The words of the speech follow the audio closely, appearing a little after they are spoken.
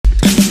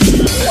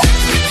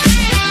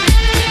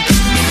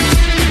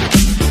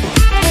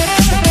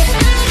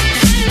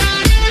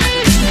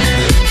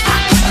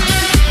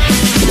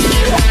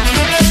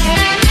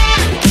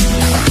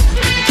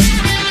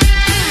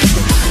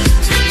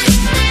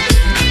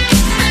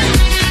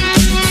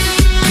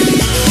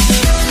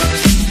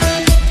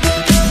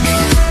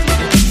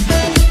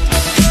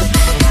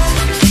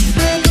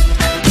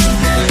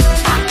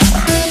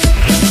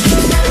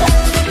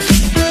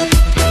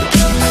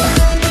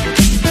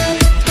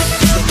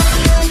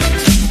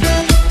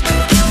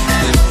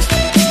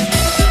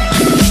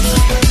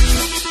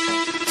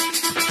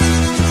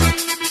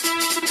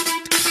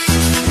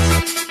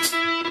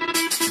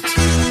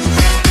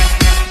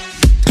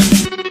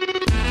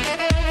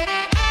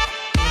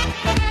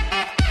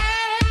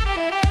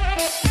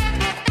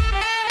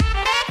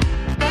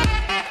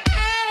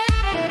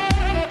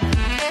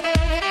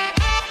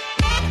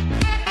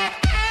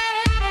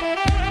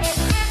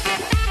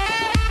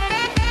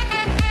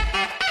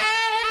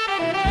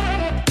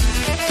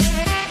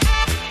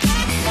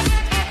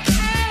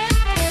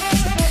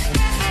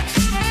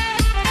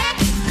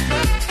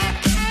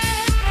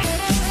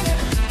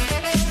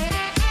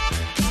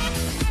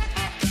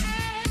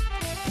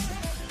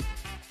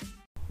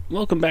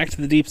Welcome back to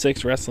the Deep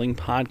Six Wrestling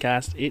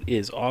Podcast. It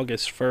is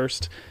August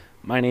 1st.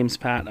 My name's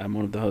Pat. I'm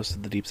one of the hosts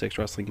of the Deep Six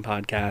Wrestling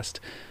Podcast.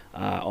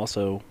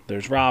 Also,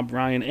 there's Rob,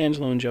 Ryan,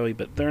 Angelo, and Joey,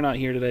 but they're not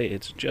here today.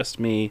 It's just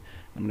me.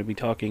 I'm going to be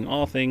talking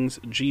all things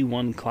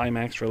G1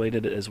 Climax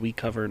related as we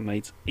cover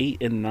nights 8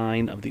 and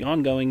 9 of the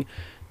ongoing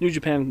New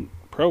Japan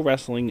Pro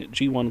Wrestling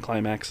G1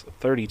 Climax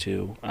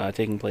 32,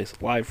 taking place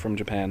live from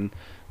Japan,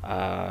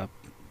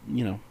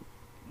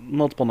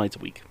 multiple nights a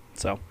week.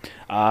 So,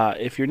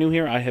 if you're new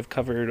here, I have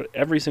covered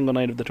every single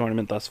night of the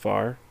tournament thus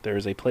far. There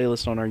is a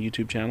playlist on our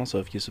YouTube channel, so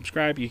if you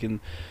subscribe, you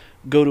can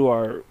go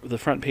to the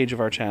front page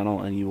of our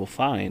channel, and you will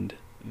find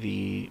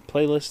the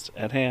playlist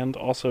at hand.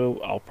 Also,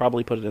 I'll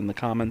probably put it in the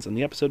comments in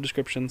the episode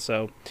description,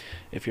 so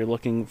if you're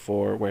looking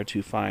for where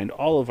to find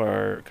all of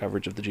our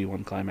coverage of the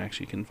G1 Climax,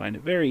 you can find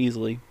it very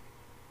easily.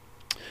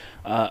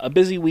 A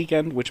busy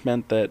weekend, which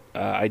meant that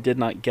I did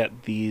not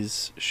get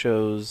these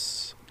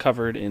shows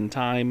covered in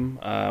time.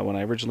 When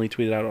I originally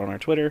tweeted out on our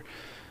Twitter,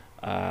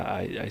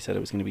 I said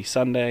it was going to be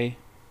Sunday,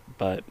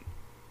 but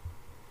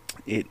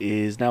it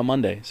is now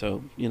Monday.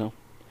 So,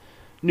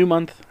 new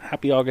month,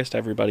 happy August,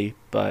 everybody.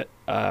 But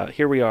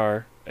here we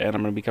are, and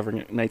I'm going to be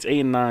covering nights 8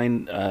 and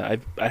 9.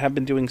 I have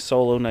been doing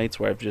solo nights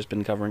where I've just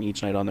been covering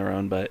each night on their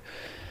own, but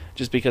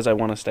just because I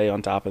want to stay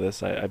on top of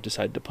this, I've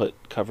decided to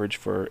put coverage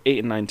for 8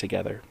 and 9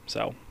 together.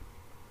 So,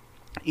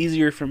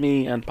 easier for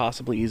me and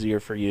possibly easier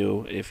for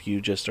you if you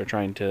just are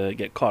trying to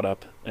get caught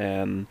up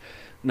and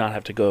not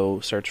have to go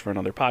search for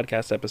another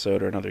podcast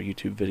episode or another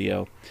YouTube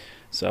video.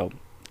 So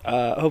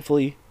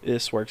hopefully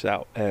this works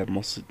out,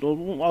 and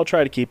I'll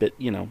try to keep it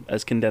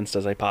as condensed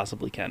as I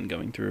possibly can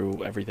going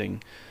through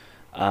everything.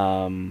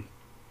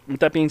 With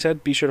that being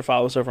said, be sure to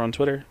follow us over on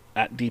Twitter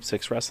at Deep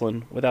Six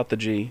Wrestling without the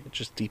G. It's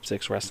just Deep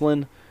Six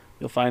Wrestling.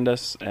 You'll find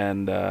us,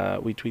 and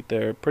we tweet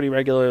there pretty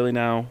regularly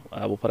now.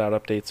 We'll put out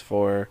updates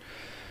for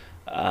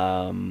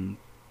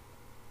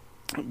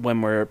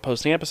when we're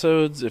posting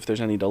episodes. If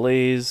there's any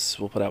delays,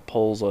 we'll put out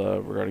polls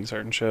regarding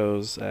certain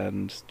shows,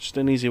 and just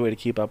an easy way to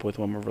keep up with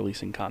when we're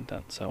releasing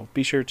content. So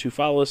be sure to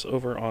follow us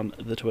over on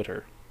the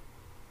Twitter.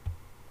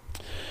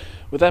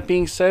 With that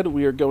being said,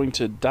 we are going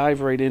to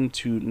dive right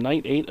into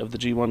Night 8 of the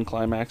G1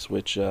 Climax,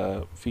 which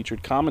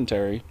featured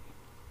commentary,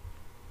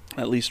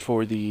 at least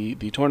for the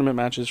tournament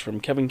matches,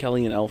 from Kevin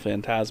Kelly and El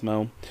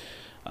Phantasmo.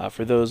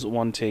 For those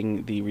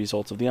wanting the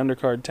results of the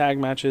undercard tag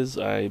matches,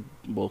 I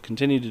will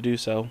continue to do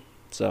so.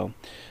 So,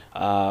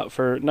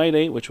 for Night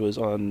 8, which was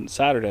on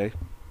Saturday,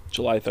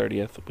 July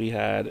 30th, we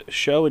had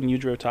Sho and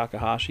Yujiro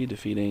Takahashi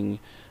defeating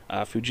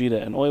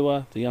Fujita and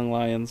Oiwa, the Young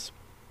Lions.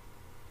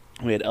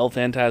 We had El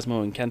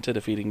Phantasmo and Kenta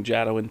defeating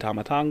Jado and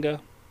Tamatanga.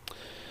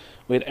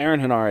 We had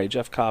Aaron Henare,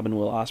 Jeff Cobb, and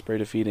Will Ospreay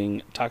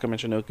defeating Taka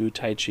Michinoku,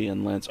 Taichi,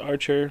 and Lance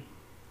Archer.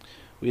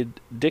 We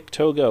had Dick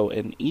Togo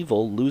and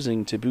Evil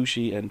losing to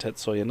Bushi and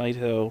Tetsuya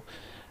Naito.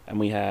 And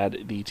we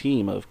had the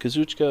team of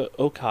Kazuchika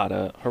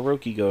Okada,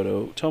 Hiroki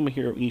Goto,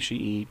 Tomohiro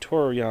Ishii,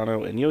 Toru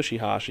Yano, and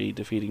Yoshihashi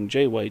defeating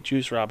Jay White,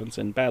 Juice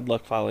Robinson, Bad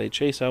Luck Fale,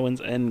 Chase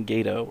Owens, and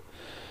Gato.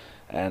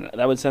 And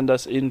that would send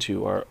us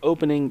into our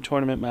opening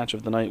tournament match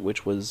of the night,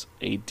 which was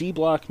a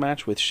D-block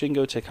match with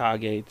Shingo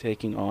Takagi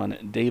taking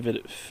on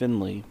David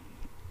Finlay.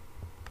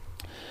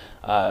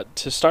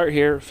 To start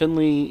here,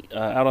 Finlay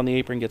out on the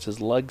apron gets his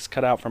legs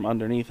cut out from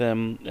underneath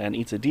him and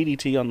eats a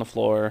DDT on the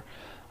floor,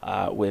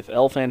 with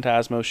El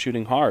Phantasmo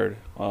shooting hard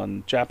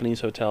on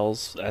Japanese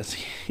hotels, as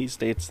he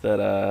states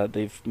that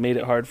they've made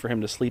it hard for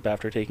him to sleep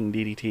after taking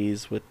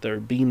DDTs with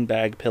their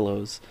beanbag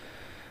pillows.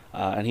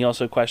 And he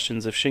also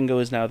questions if Shingo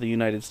is now the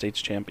United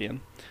States champion.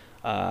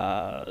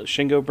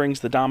 Shingo brings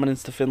the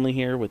dominance to Finlay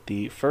here, with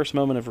the first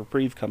moment of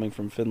reprieve coming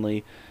from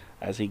Finlay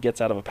as he gets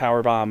out of a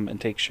powerbomb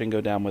and takes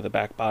Shingo down with a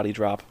back body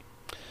drop.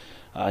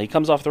 He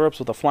comes off the ropes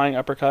with a flying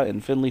uppercut,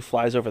 and Finlay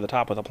flies over the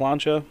top with a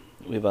plancha.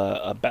 We have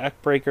a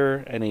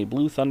backbreaker and a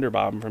blue thunder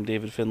bomb from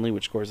David Finlay,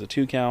 which scores a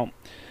 2 count.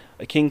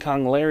 A King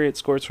Kong lariat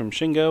scores from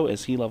Shingo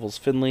as he levels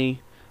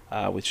Finlay,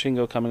 with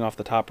Shingo coming off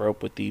the top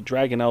rope with the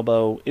dragon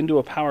elbow into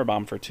a power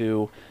bomb for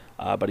 2.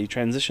 But he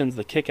transitions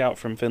the kick out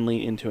from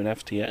Finlay into an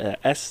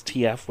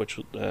STF, which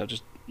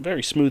just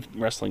very smooth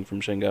wrestling from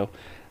Shingo,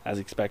 as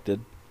expected.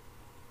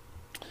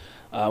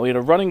 We had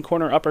a running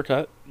corner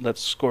uppercut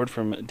that's scored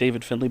from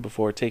David Finlay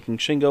before taking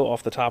Shingo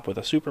off the top with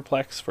a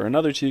superplex for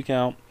another 2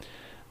 count.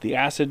 The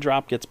acid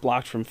drop gets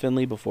blocked from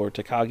Finlay before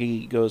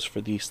Takagi goes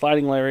for the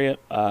sliding lariat,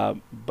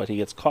 but he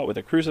gets caught with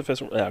a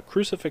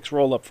crucifix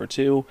roll-up for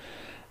 2.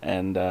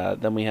 And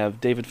then we have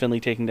David Finlay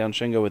taking down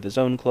Shingo with his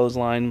own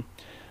clothesline.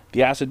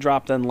 The acid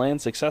drop then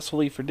lands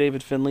successfully for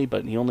David Finlay,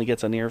 but he only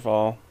gets a near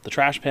fall. The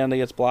trash panda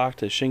gets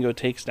blocked as Shingo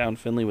takes down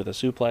Finlay with a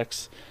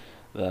suplex.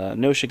 The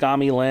no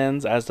Shigami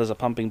lands, as does a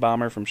pumping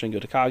bomber from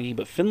Shingo Takagi,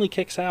 but Finlay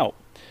kicks out.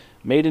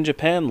 Made in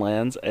Japan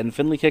lands, and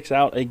Finlay kicks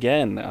out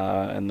again.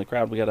 And the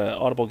crowd, we got an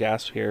audible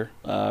gasp here.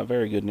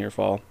 Very good near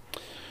fall.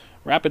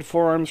 Rapid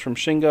forearms from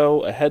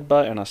Shingo, a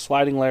headbutt, and a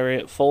sliding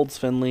lariat folds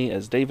Finlay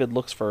as David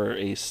looks for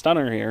a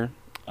stunner here.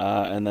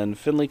 And then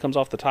Finlay comes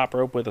off the top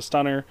rope with a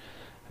stunner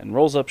and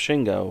rolls up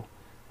Shingo.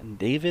 And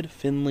David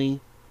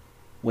Finlay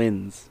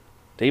wins.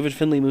 David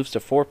Finlay moves to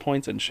 4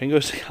 points, and Shingo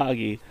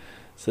Takagi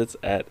sits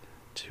at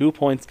 2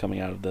 points coming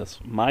out of this.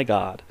 My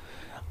God.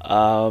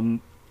 I've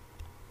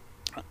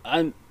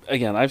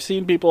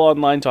seen people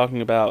online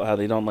talking about how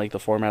they don't like the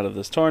format of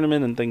this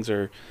tournament, and things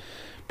are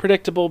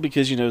predictable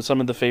because, you know, some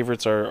of the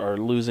favorites are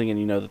losing, and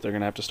you know that they're going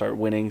to have to start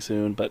winning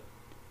soon. But,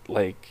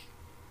 like,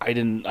 I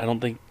don't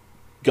think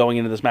going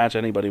into this match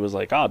anybody was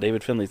like, oh,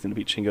 David Finlay's going to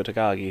beat Shingo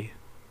Takagi.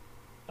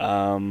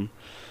 And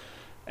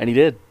he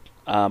did.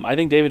 I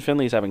think David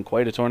Finlay is having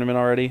quite a tournament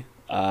already.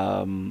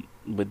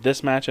 With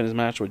this match and his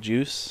match with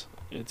Juice,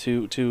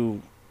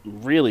 two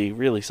really,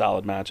 really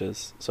solid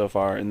matches so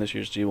far in this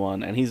year's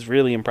G1, and he's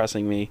really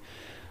impressing me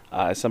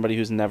as somebody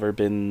who's never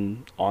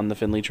been on the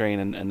Finlay train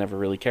and never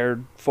really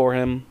cared for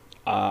him.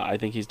 I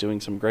think he's doing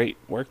some great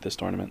work this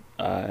tournament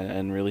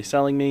and really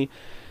selling me.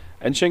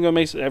 And Shingo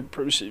makes...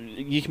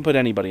 You can put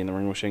anybody in the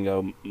ring with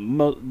Shingo.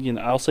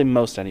 I'll say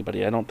most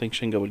anybody. I don't think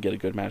Shingo would get a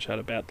good match out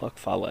of Bad Luck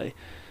Fale.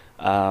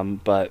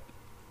 But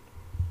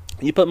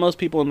you put most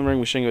people in the ring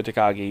with Shingo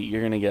Takagi,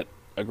 you're going to get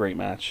a great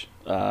match.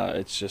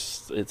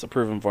 It's a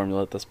proven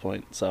formula at this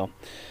point. So,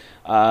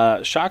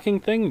 shocking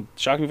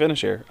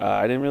finish here.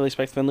 I didn't really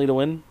expect Finlay to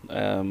win.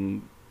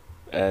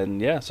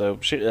 And yeah, so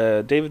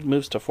David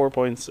moves to 4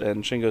 points,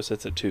 and Shingo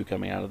sits at 2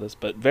 coming out of this.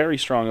 But very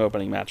strong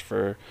opening match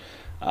for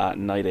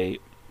Night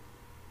 8.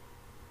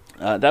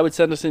 That would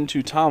send us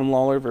into Tom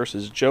Lawler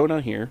versus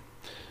Jonah here,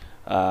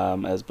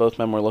 as both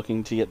men were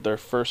looking to get their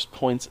first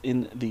points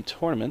in the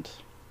tournament.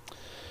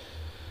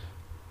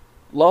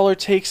 Lawler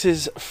takes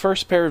his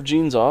first pair of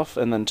jeans off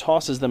and then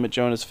tosses them at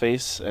Jonah's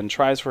face and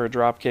tries for a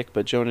drop kick,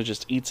 but Jonah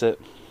just eats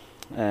it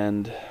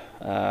and,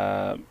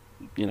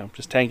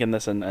 just tanking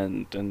this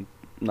and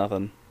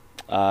nothing.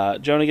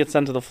 Jonah gets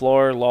sent to the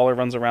floor. Lawler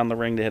runs around the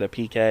ring to hit a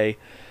PK.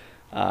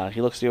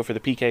 He looks to go for the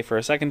PK for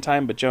a second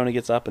time, but Jonah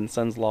gets up and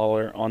sends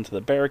Lawler onto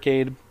the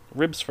barricade,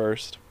 ribs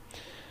first.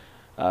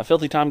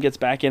 Filthy Tom gets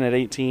back in at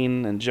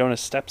 18, and Jonah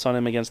steps on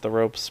him against the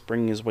ropes,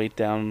 bringing his weight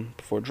down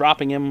before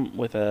dropping him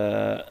with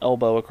an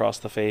elbow across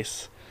the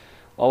face.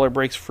 Lawler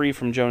breaks free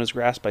from Jonah's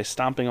grasp by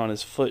stomping on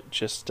his foot,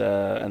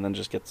 and then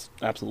just gets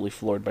absolutely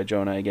floored by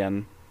Jonah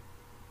again.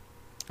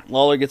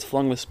 Lawler gets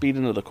flung with speed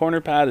into the corner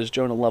pad as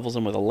Jonah levels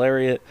him with a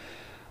lariat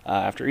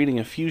after eating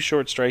a few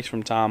short strikes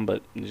from Tom,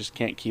 but he just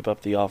can't keep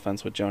up the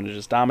offense with Jonah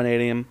just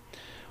dominating him.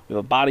 We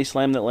have a body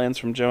slam that lands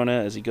from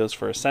Jonah as he goes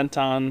for a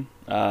senton.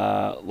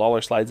 Lawler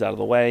slides out of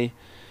the way.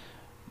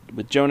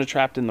 With Jonah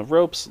trapped in the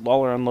ropes,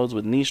 Lawler unloads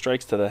with knee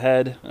strikes to the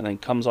head and then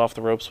comes off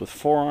the ropes with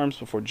forearms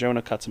before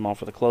Jonah cuts him off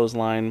with a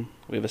clothesline.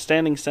 We have a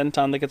standing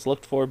senton that gets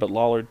looked for, but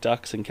Lawler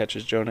ducks and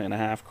catches Jonah in a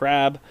half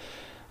crab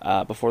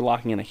before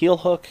locking in a heel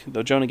hook.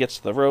 Though Jonah gets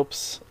to the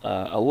ropes,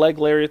 a leg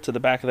lariat to the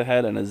back of the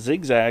head and a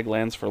zigzag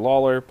lands for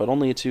Lawler, but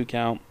only a 2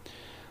 count.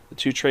 The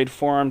two trade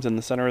forearms in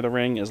the center of the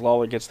ring as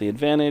Lawler gets the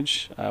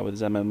advantage, with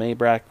his MMA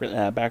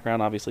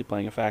background obviously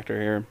playing a factor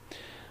here.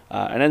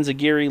 An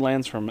enziguri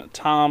lands from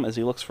Tom as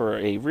he looks for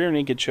a rear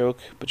naked choke,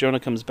 but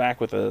Jonah comes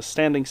back with a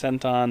standing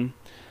senton.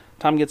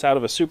 Tom gets out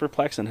of a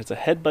superplex and hits a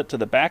headbutt to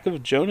the back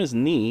of Jonah's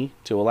knee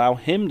to allow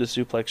him to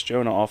suplex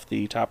Jonah off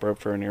the top rope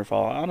for a near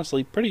fall.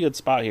 Honestly, pretty good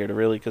spot here to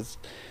really, because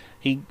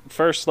he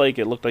first,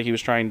 it looked like he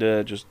was trying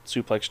to just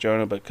suplex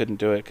Jonah, but couldn't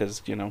do it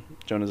because,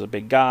 Jonah's a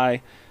big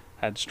guy,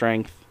 had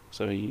strength.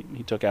 So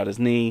he took out his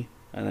knee,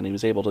 and then he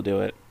was able to do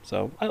it.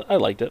 So I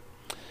liked it.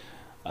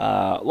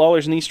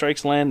 Lawler's knee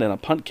strikes land, and a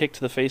punt kick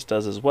to the face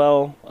does as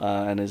well.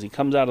 And as he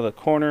comes out of the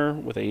corner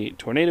with a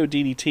tornado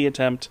DDT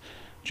attempt,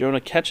 Jonah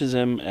catches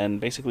him and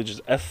basically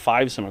just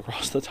F5s him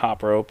across the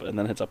top rope and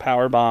then hits a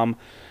power bomb.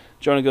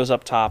 Jonah goes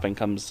up top and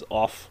comes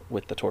off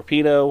with the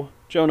torpedo.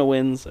 Jonah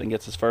wins and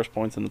gets his first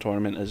points in the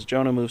tournament as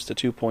Jonah moves to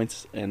 2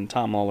 points and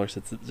Tom Lawler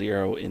sits at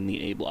 0 in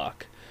the A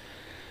block.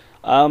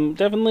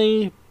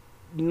 Definitely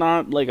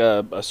not like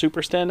a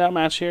super standout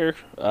match here.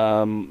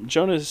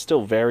 Jonah is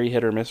still very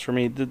hit or miss for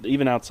me,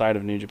 even outside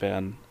of New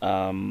Japan.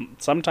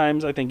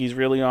 Sometimes I think he's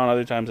really on,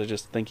 other times I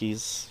just think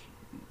he's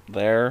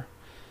there.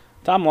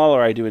 Tom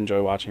Lawler I do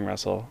enjoy watching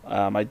wrestle.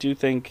 I do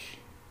think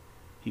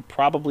he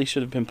probably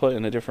should have been put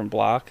in a different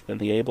block than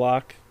the A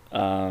block,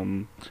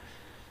 because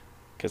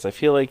I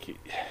feel like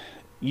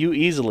you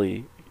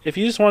easily... If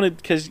you just wanted,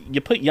 because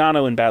you put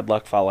Yano and Bad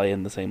Luck Fale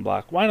in the same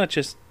block, why not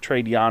just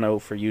trade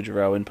Yano for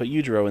Yujiro and put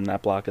Yujiro in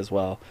that block as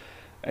well?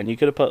 And you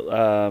could have put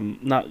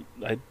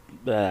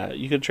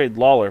you could trade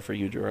Lawler for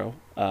Yujiro.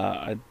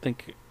 I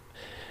think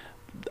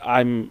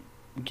I'm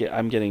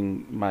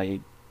getting my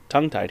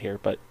tongue tied here,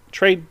 but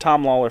trade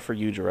Tom Lawler for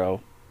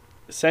Yujiro,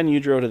 send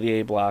Yujiro to the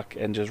A block,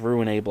 and just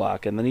ruin A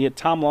block, and then you get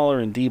Tom Lawler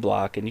in D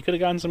block, and you could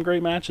have gotten some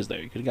great matches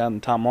there. You could have gotten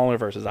Tom Lawler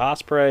versus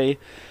Ospreay,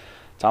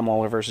 Tom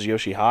Lawler versus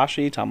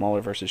Yoshihashi, Tom Lawler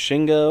versus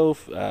Shingo,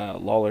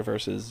 Lawler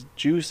versus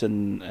Juice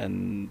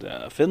and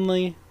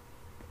Finlay.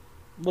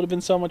 Would have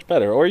been so much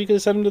better. Or you could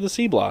have sent him to the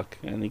C block,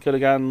 and he could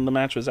have gotten the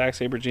match with Zack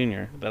Sabre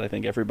Jr. that I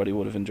think everybody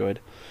would have enjoyed.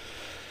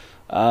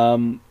 At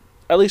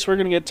least we're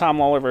going to get Tom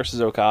Lawler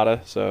versus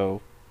Okada,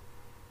 so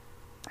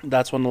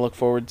that's one to look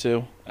forward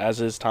to,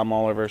 as is Tom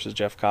Lawler versus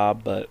Jeff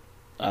Cobb. But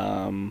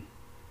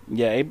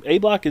Yeah, A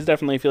Block is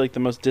definitely, I feel like, the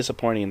most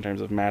disappointing in terms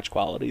of match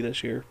quality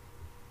this year.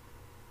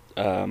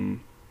 So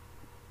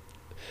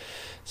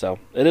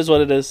it is what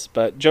it is,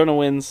 but Jonah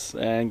wins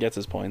and gets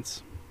his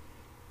points.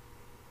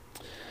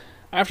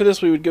 After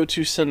this, we would go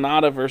to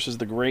Sonata versus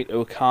the Great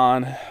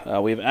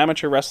Okan. We have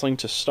amateur wrestling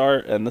to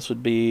start, and this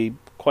would be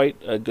quite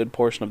a good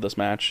portion of this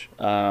match.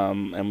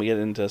 And we get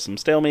into some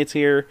stalemates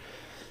here.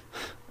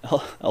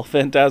 El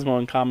Phantasmo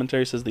in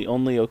commentary says the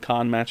only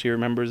Okan match he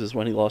remembers is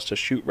when he lost a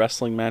shoot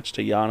wrestling match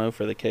to Yano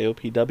for the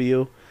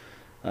KOPW,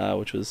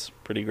 which was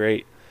pretty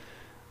great.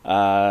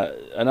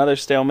 Another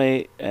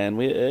stalemate, and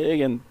we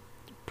again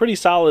pretty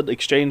solid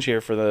exchange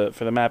here for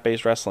the mat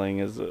based wrestling.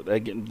 Is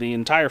again, the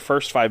entire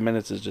first 5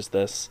 minutes is just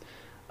this,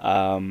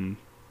 and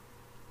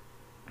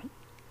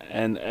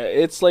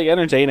it's like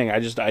entertaining.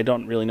 I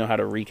don't really know how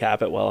to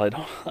recap it well.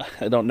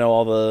 I don't know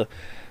all the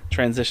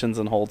transitions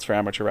and holds for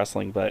amateur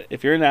wrestling, but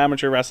if you're into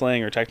amateur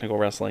wrestling or technical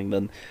wrestling,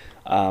 then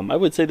I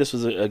would say this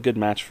was a good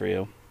match for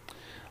you.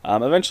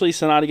 Eventually,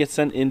 Sonata gets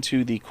sent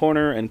into the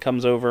corner and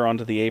comes over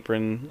onto the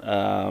apron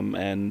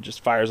and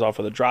just fires off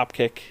with a drop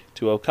kick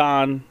to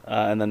Okan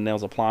and then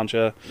nails a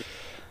plancha.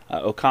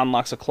 Okan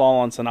locks a claw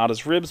on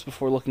Sonata's ribs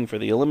before looking for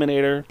the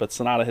eliminator, but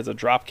Sonata hits a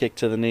drop kick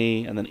to the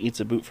knee and then eats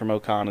a boot from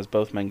Okan as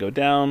both men go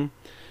down.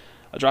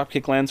 A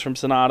dropkick lands from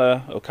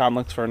Sonata. Okan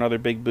looks for another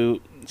big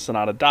boot.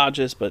 Sonata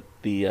dodges, but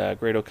the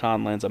Great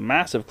Okan lands a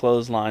massive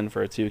clothesline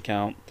for a 2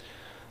 count.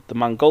 The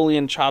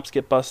Mongolian chops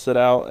get busted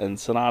out, and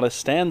Sonata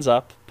stands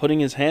up,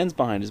 putting his hands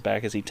behind his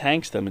back as he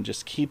tanks them and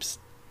just keeps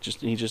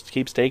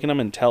taking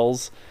them and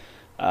tells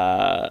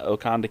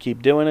Okan to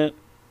keep doing it.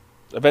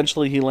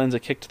 Eventually, he lands a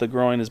kick to the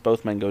groin as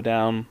both men go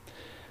down.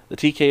 The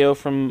TKO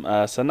from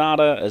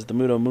Sonata as the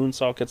Muto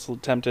moonsault gets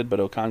attempted, but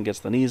Okan gets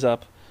the knees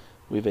up.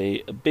 We have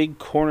a big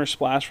corner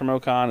splash from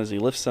Okan as he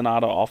lifts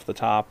Sonata off the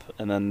top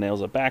and then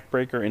nails a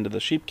backbreaker into the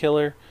Sheep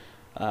Killer.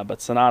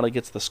 But Sonata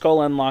gets the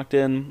skull end locked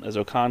in as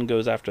Okan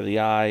goes after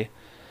the eye.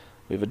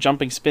 We have a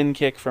jumping spin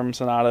kick from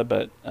Sonata,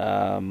 but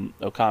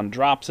Okan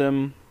drops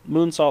him.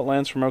 Moonsault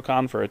lands from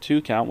Okan for a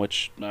 2 count,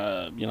 which,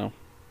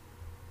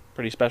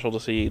 pretty special to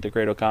see the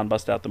Great Okan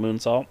bust out the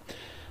moonsault.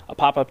 A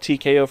pop-up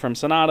TKO from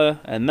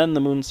Sonata, and then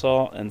the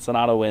moonsault, and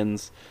Sonata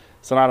wins.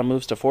 Sonata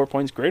moves to 4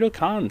 points. Great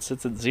Okan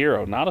sits at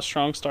 0. Not a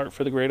strong start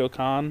for the Great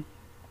Okan,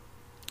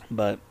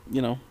 but,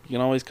 you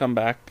can always come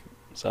back.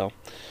 So,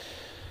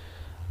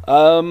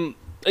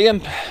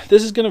 again,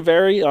 this is going to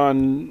vary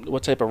on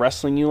what type of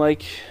wrestling you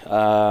like.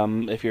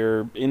 If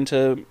you're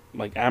into,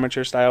 like,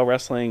 amateur-style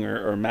wrestling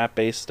or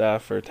mat-based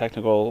stuff or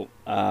technical,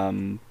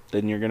 then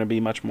you're going to be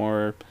much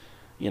more,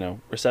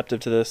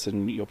 receptive to this,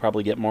 and you'll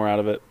probably get more out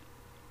of it.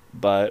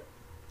 But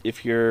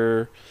if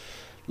you're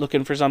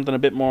looking for something a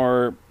bit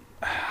more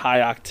high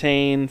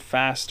octane,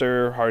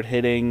 faster, hard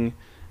hitting,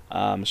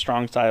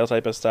 strong style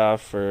type of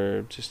stuff,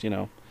 or just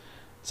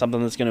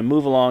something that's going to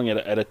move along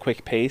at a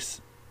quick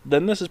pace,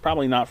 then this is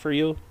probably not for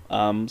you.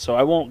 So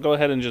I won't go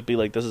ahead and just be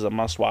like this is a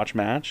must watch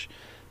match,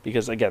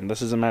 because again,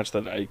 this is a match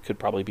that I could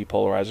probably be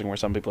polarizing, where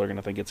some people are going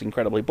to think it's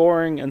incredibly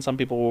boring and some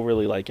people will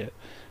really like it.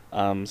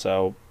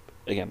 So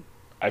again,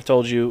 I've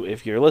told you,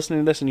 if you're listening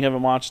to this and you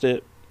haven't watched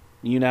it,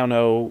 you now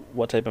know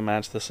what type of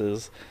match this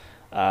is.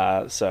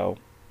 So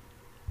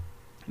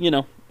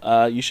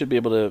you should be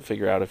able to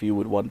figure out if you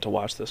would want to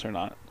watch this or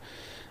not.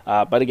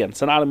 But again,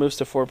 Sonata moves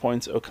to 4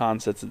 points. Okan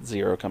sits at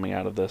 0 coming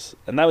out of this.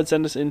 And that would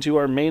send us into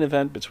our main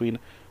event between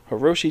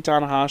Hiroshi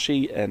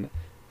Tanahashi and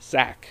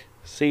Zack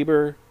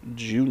Sabre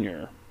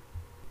Jr.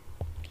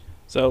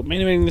 So,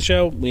 main eventing the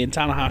show, we had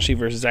Tanahashi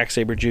versus Zack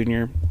Sabre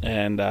Jr.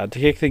 And to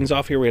kick things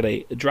off here, we had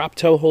a drop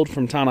toe hold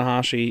from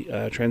Tanahashi,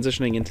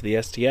 transitioning into the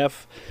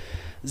STF.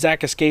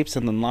 Zack escapes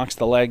and then locks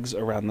the legs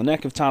around the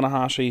neck of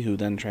Tanahashi, who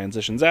then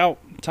transitions out,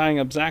 tying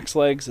up Zack's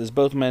legs as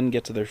both men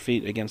get to their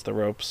feet against the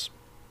ropes.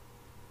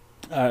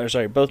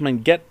 Both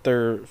men get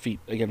their feet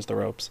against the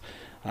ropes.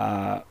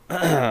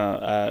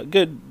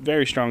 Good,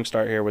 very strong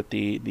start here with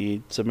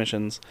the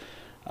submissions.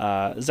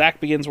 Zack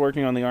begins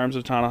working on the arms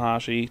of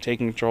Tanahashi,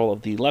 taking control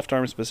of the left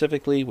arm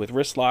specifically with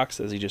wrist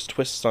locks as he just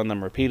twists on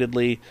them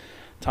repeatedly.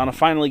 Tana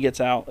finally gets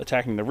out,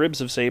 attacking the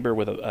ribs of Sabre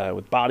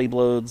with body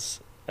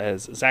blows,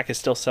 as Zack is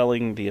still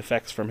selling the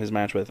effects from his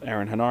match with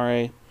Aaron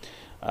Hanare.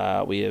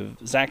 We have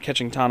Zack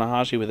catching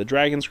Tanahashi with a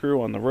dragon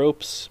screw on the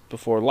ropes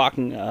before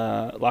locking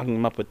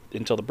him up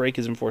until the break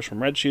is enforced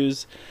from Red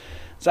Shoes.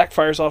 Zack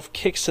fires off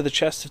kicks to the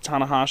chest of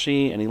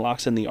Tanahashi, and he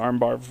locks in the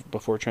armbar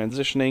before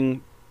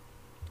transitioning,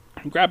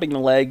 grabbing the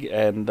leg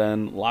and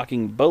then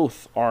locking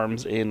both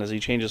arms in as he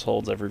changes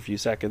holds every few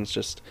seconds.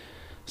 Just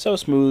so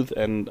smooth,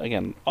 and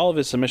again, all of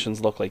his submissions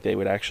look like they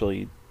would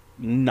actually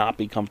not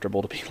be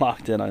comfortable to be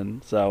locked in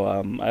on. So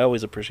I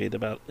always appreciate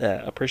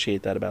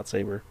that about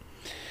Sabre.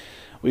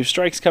 We have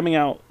strikes coming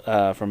out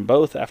from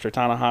both after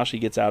Tanahashi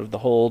gets out of the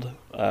hold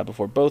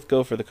before both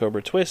go for the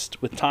Cobra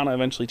Twist, with Tana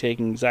eventually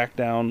taking Zack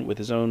down with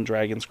his own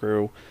dragon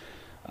screw.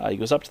 He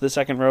goes up to the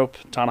second rope.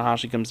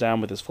 Tanahashi comes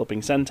down with his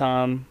flipping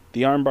senton.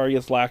 The armbar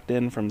gets locked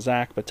in from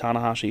Zack, but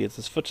Tanahashi gets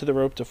his foot to the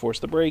rope to force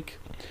the break.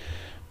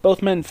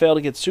 Both men fail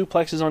to get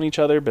suplexes on each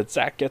other, but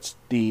Zach gets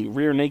the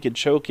rear naked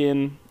choke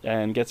in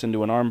and gets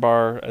into an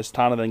armbar as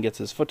Tana then gets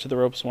his foot to the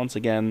ropes once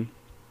again.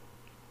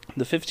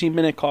 The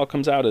 15-minute call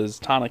comes out as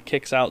Tana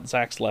kicks out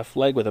Zach's left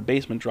leg with a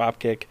basement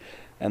dropkick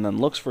and then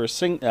looks for a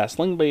sling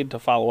blade to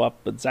follow up,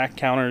 but Zach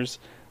counters,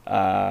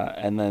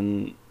 and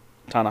then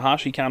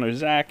Tanahashi counters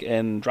Zach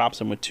and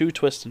drops him with 2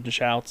 twists and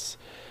shouts.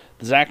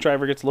 The Zach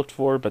driver gets looked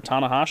for, but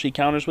Tanahashi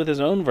counters with his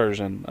own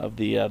version of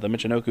the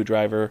Michinoku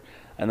driver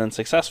and then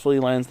successfully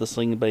lands the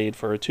sling blade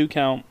for a 2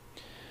 count.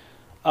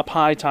 Up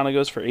high, Tana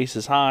goes for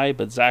aces high,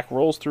 but Zach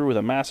rolls through with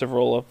a massive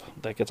roll-up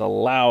that gets a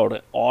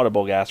loud,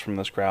 audible gasp from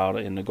this crowd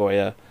in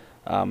Nagoya.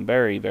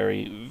 Very,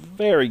 very,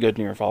 very good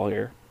near fall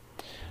here.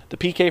 The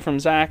PK from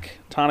Zach,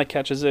 Tana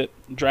catches it,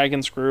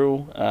 dragon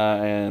screw,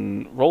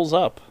 and rolls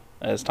up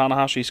as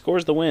Tanahashi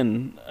scores the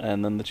win,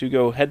 and then the two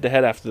go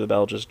head-to-head after the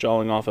bell, just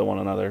jawing off at one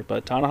another.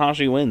 But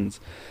Tanahashi wins,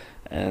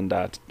 and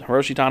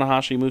Hiroshi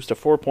Tanahashi moves to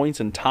 4 points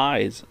and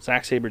ties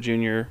Zack Sabre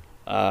Jr.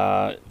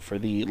 For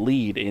the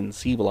lead in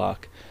C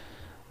Block.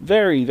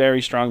 Very,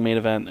 very strong main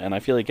event, and I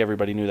feel like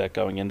everybody knew that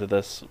going into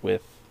this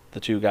with the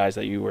two guys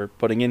that you were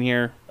putting in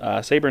here.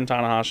 Sabre and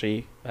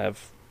Tanahashi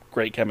have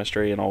great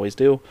chemistry and always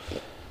do.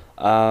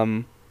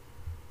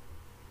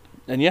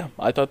 And yeah,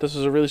 I thought this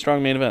was a really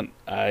strong main event.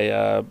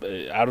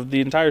 Out of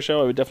the entire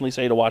show, I would definitely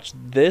say to watch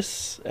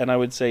this, and I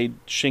would say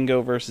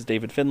Shingo versus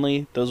David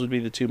Finlay. Those would be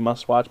the 2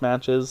 must-watch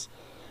matches.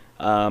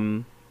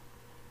 And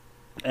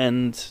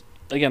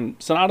again,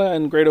 Sonata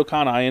and Great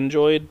Okana I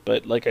enjoyed,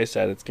 but like I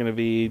said, it's going to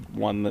be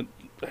one that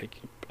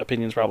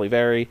opinions probably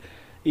vary.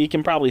 You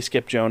can probably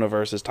skip Jonah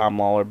versus Tom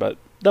Lawler, but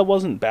that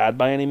wasn't bad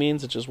by any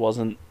means. It just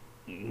wasn't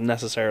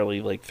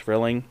necessarily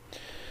thrilling.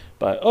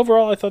 But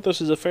overall, I thought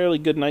this was a fairly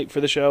good night for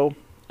the show.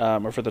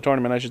 Or for the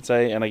tournament, I should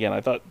say. And again, I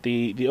thought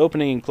the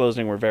opening and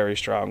closing were very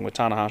strong with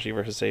Tanahashi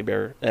versus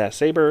Sabre,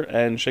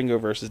 and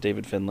Shingo versus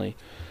David Finlay.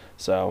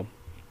 So,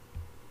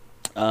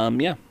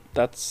 yeah,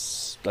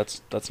 that's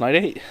night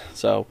 8.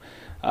 So,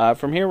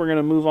 from here, we're going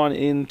to move on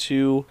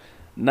into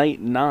night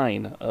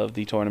 9 of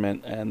the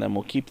tournament, and then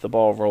we'll keep the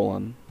ball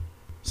rolling.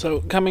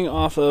 So, coming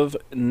off of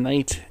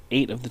night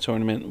 8 of the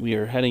tournament, we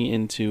are heading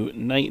into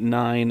night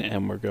 9,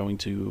 and we're going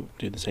to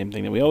do the same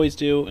thing that we always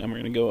do, and we're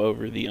going to go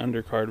over the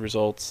undercard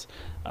results.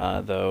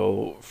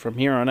 Though, from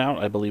here on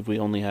out, I believe we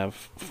only have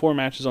 4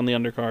 matches on the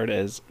undercard,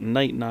 as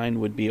night 9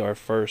 would be our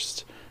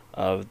first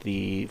of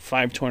the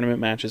 5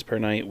 tournament matches per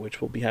night, which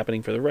will be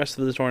happening for the rest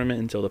of the tournament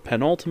until the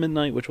penultimate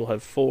night, which will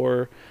have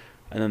 4,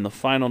 and then the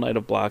final night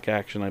of block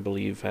action, I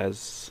believe,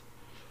 has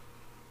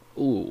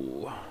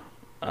 8.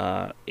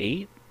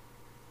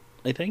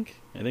 I think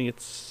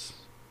it's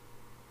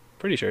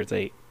pretty sure it's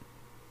 8.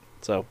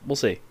 So we'll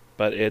see,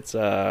 but it's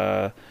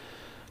gonna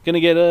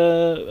get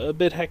a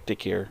bit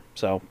hectic here.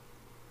 So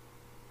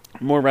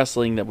more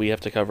wrestling that we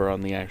have to cover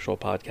on the actual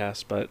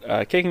podcast.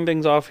 But kicking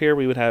things off here,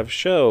 we would have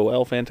Sho,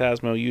 El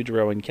Phantasmo,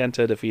 Yujiro, and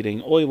Kenta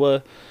defeating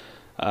Oiwa,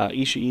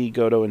 Ishii,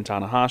 Goto, and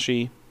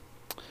Tanahashi.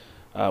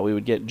 We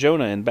would get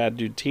Jonah and Bad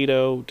Dude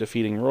Tito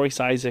defeating Royce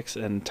Isaacs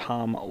and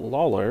Tom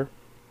Lawler.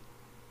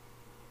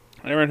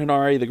 Aaron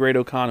Hinari, the Great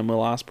Okan, and Will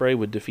Ospreay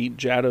would defeat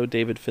Jado,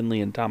 David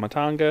Finlay, and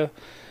Tamatanga.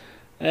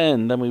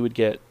 And then we would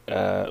get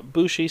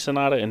Bushi,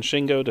 Sonata, and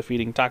Shingo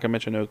defeating Taka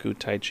Michinoku,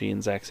 Taichi,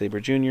 and Zack Sabre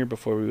Jr.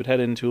 before we would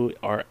head into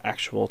our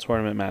actual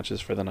tournament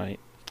matches for the night.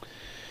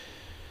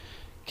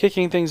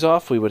 Kicking things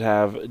off, we would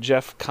have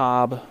Jeff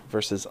Cobb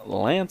versus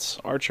Lance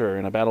Archer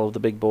in a battle of the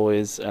big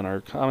boys, and our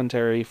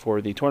commentary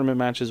for the tournament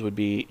matches would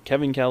be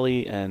Kevin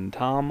Kelly and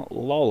Tom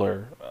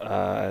Lawler,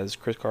 as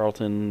Chris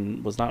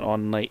Carlton was not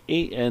on night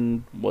 8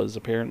 and was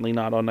apparently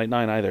not on night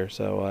 9 either,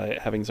 so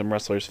having some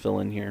wrestlers fill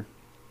in here.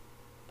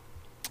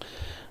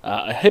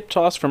 A hip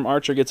toss from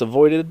Archer gets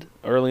avoided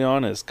early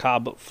on as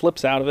Cobb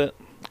flips out of it.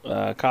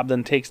 Cobb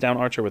then takes down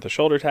Archer with a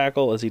shoulder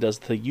tackle as he does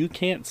the "You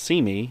Can't See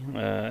Me."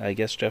 I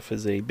guess Jeff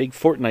is a big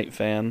Fortnite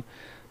fan,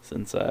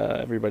 since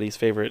everybody's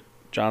favorite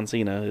John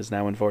Cena is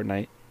now in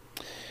Fortnite.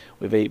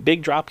 We have a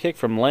big drop kick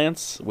from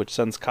Lance, which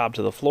sends Cobb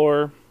to the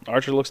floor.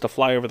 Archer looks to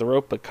fly over the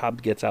rope, but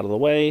Cobb gets out of the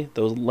way.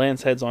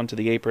 Lance heads onto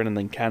the apron and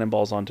then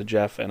cannonballs onto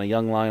Jeff and a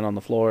young lion on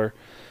the floor.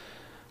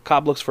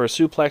 Cobb looks for a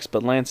suplex,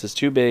 but Lance is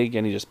too big,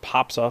 and he just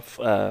pops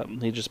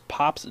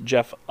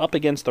Jeff up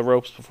against the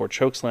ropes before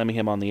chokeslamming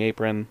him on the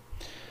apron.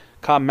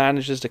 Cobb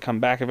manages to come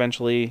back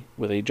eventually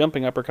with a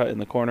jumping uppercut in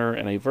the corner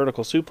and a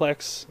vertical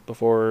suplex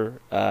before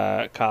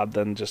Cobb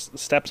then just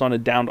steps on a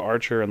downed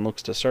Archer and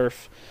looks to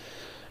surf.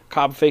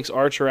 Cobb fakes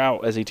Archer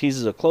out as he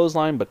teases a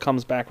clothesline, but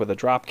comes back with a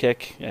drop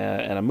kick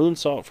and a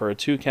moonsault for a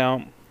 2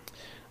 count.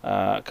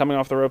 Coming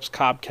off the ropes,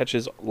 Cobb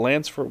catches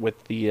Lance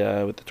with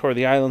the Tour of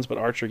the Islands, but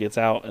Archer gets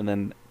out and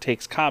then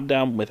takes Cobb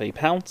down with a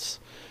pounce.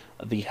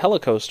 The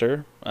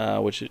Helicoaster,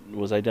 which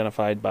was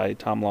identified by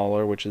Tom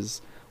Lawler, which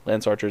is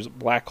Lance Archer's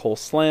Black Hole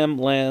Slam,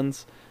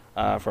 lands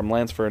from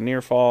Lance for a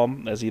near fall,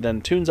 as he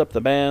then tunes up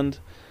the band,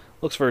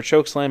 looks for a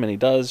choke slam, and he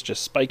does,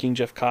 just spiking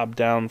Jeff Cobb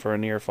down for a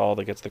near fall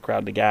that gets the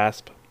crowd to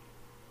gasp.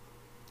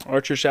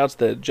 Archer shouts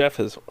that Jeff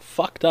has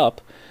fucked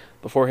up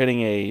before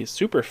hitting a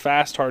super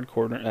fast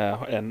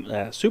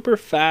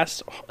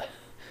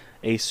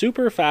a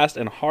super fast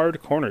and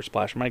hard corner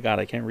splash. My God,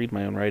 I can't read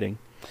my own writing.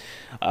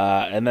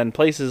 And then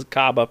places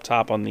Cobb up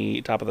top on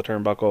the top of the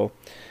turnbuckle.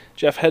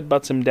 Jeff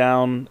headbutts him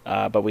down,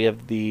 but we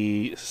have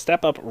the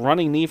step-up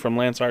running knee from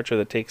Lance Archer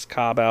that takes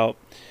Cobb out.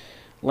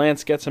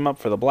 Lance gets him up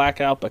for the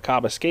blackout, but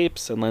Cobb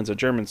escapes and lands a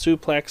German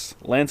suplex.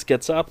 Lance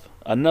gets up,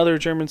 another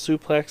German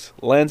suplex.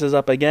 Lance is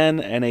up again,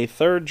 and a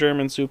third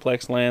German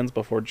suplex lands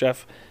before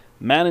Jeff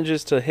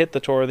manages to hit the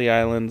Tour of the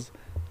Islands.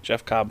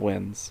 Jeff Cobb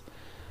wins.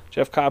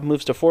 Jeff Cobb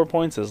moves to 4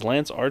 points as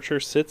Lance Archer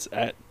sits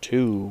at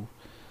 2.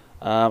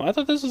 I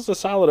thought this was a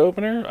solid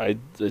opener. I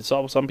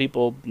saw some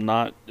people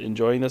not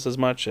enjoying this as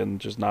much and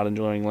just not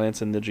enjoying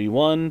Lance in the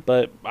G1,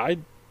 but I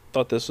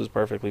thought this was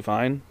perfectly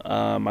fine.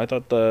 I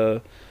thought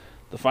the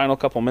final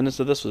couple minutes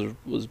of this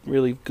was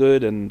really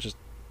good, and just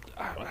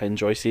I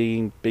enjoy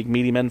seeing big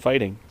meaty men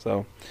fighting.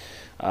 So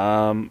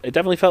it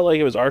definitely felt like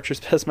it was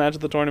Archer's best match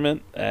of the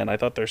tournament, and I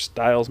thought their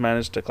styles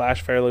managed to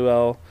clash fairly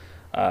well.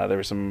 There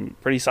was some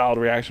pretty solid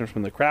reaction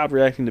from the crowd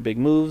reacting to big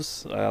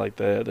moves, like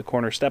the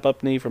corner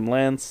step-up knee from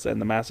Lance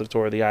and the massive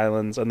Tour of the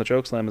Islands and the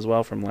chokeslam as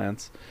well from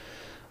Lance.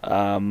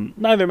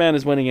 Neither man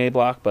is winning A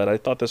block, but I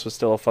thought this was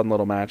still a fun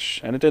little match,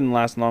 and it didn't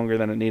last longer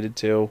than it needed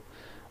to.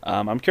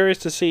 I'm curious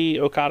to see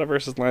Okada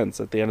versus Lance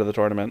at the end of the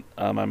tournament.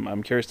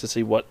 I'm curious to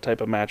see what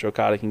type of match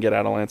Okada can get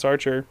out of Lance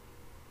Archer,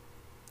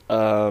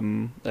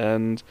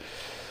 and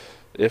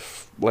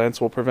if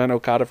Lance will prevent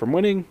Okada from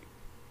winning,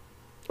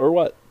 or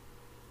what.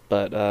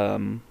 But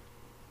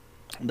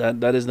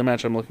that is the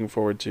match I'm looking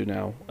forward to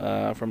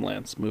now from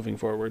Lance moving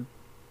forward.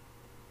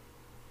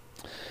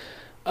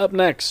 Up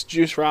next,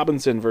 Juice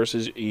Robinson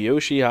versus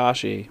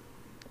Yoshihashi.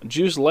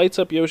 Juice lights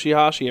up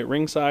Yoshihashi at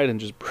ringside and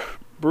just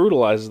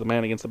brutalizes the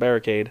man against the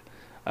barricade.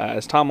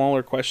 As Tom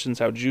Lawler questions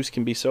how Juice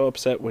can be so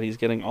upset when he's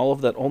getting all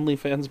of that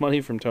OnlyFans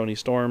money from Tony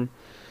Storm.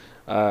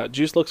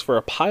 Juice looks for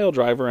a pile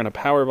driver and a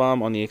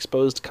powerbomb on the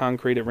exposed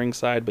concrete at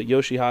ringside, but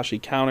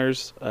Yoshihashi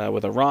counters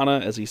with a Rana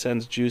as he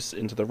sends Juice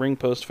into the ring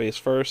post face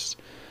first.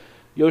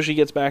 Yoshi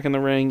gets back in the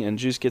ring, and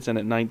Juice gets in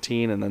at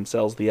 19 and then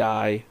sells the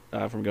eye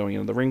from going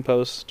into the ring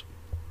post.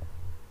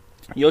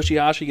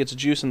 Yoshihashi gets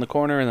Juice in the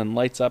corner and then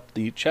lights up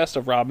the chest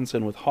of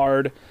Robinson with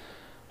hard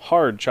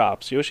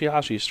chops.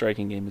 Yoshihashi's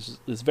striking game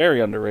is very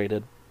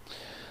underrated.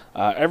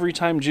 Every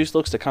time Juice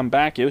looks to come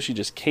back, Yoshi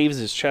just caves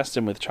his chest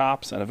in with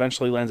chops and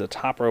eventually lands a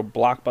top rope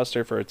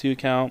blockbuster for a 2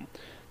 count.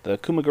 The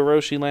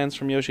Kumagoroshi lands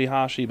from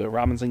Yoshihashi, but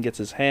Robinson gets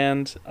his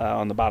hand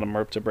on the bottom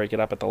rope to break it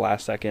up at the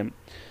last second.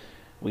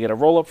 We get a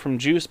roll-up from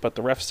Juice, but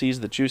the ref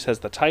sees that Juice has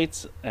the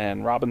tights,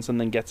 and Robinson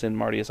then gets in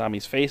Marty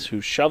Asami's face, who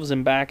shoves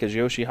him back as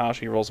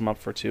Yoshihashi rolls him up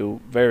for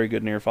 2. Very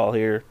good near fall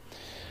here.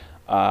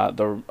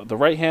 The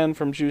right hand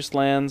from Juice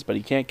lands, but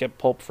he can't get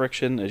pulp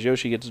friction as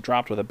Yoshi gets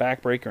dropped with a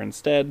backbreaker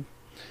instead.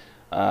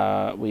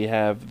 We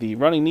have the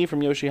running knee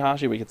from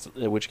Yoshihashi,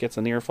 which gets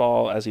a near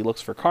fall as he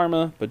looks for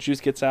karma, but Juice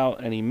gets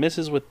out and he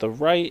misses with the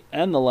right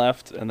and the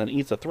left, and then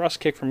eats a thrust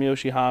kick from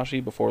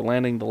Yoshihashi before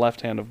landing the left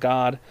hand of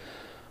God.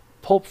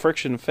 Pulp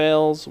friction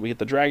fails. We get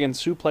the dragon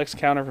suplex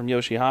counter from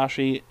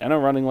Yoshihashi and a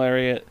running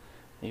lariat.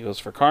 He goes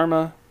for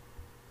karma.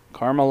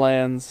 Karma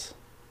lands.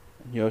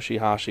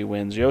 Yoshihashi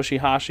wins.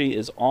 Yoshihashi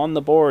is on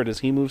the board as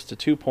he moves to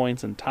 2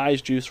 points and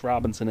ties Juice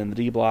Robinson in the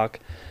D block.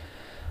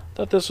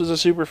 Thought this was a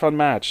super fun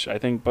match. I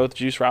think both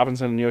Juice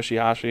Robinson and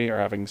Yoshihashi are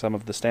having some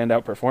of the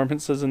standout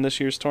performances in this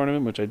year's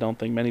tournament, which I don't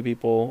think many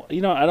people... I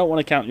don't want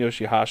to count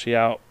Yoshihashi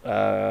out.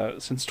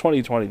 Since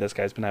 2020, this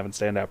guy's been having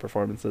standout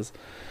performances.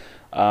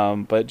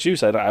 But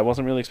Juice, I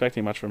wasn't really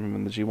expecting much from him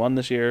in the G1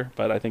 this year,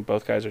 but I think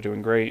both guys are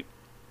doing great.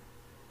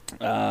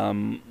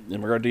 In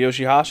regard to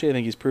Yoshihashi, I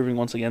think he's proving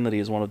once again that he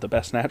is one of the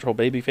best natural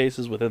baby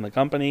faces within the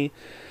company.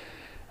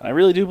 And I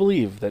really do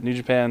believe that New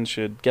Japan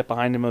should get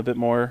behind him a bit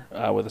more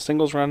with a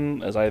singles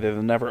run as either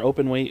the never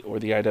openweight or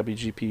the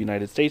IWGP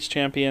United States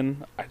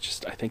champion. I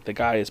think the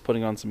guy is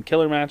putting on some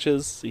killer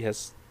matches. He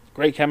has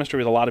great chemistry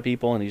with a lot of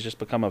people, and he's just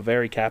become a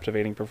very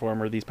captivating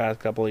performer these past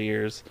couple of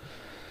years.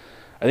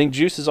 I think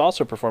Juice is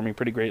also performing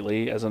pretty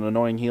greatly as an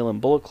annoying heel in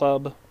Bullet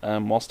Club,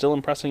 while still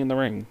impressing in the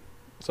ring.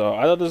 So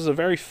I thought this was a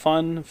very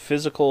fun,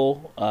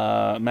 physical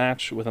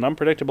match with an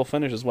unpredictable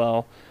finish as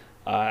well,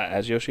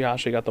 as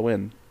Yoshihashi got the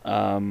win.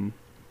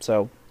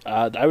 So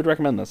I would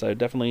recommend this. I would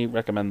definitely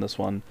recommend this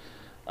one.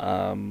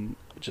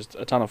 Just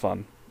a ton of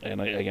fun.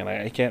 And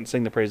I can't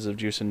sing the praises of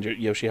Juice and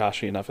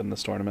Yoshihashi enough in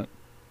this tournament.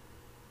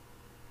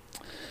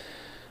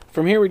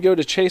 From here we go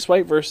to Chase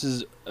White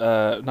versus...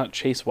 not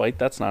Chase White,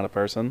 that's not a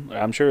person.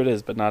 I'm sure it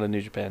is, but not in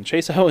New Japan.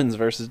 Chase Owens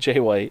versus Jay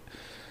White.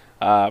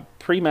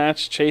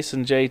 Pre-match, Chase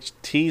and Jay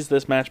tease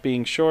this match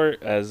being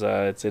short, as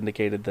it's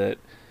indicated that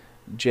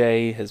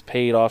Jay has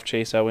paid off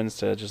Chase Owens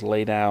to just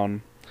lay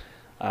down,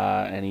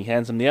 and he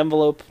hands him the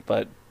envelope,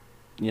 but,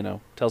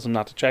 tells him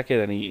not to check it,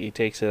 and he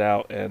takes it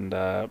out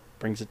and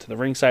brings it to the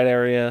ringside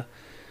area.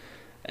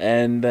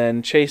 And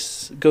then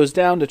Chase goes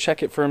down to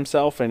check it for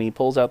himself, and he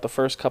pulls out the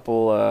first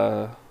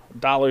couple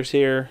dollars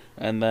here,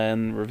 and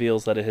then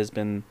reveals that it has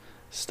been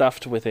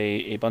stuffed with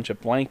a bunch of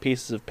blank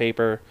pieces of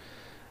paper.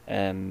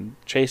 And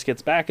Chase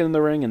gets back in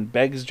the ring and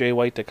begs Jay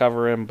White to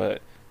cover him,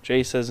 but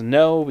Jay says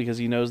no because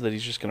he knows that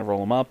he's just going to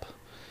roll him up.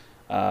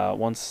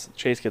 Once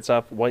Chase gets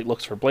up, White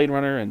looks for Blade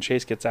Runner, and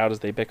Chase gets out as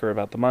they bicker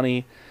about the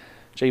money.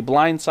 Jay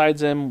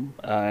blindsides him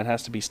and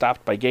has to be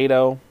stopped by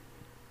Gato.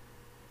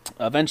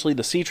 Eventually,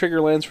 the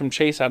C-trigger lands from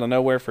Chase out of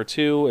nowhere for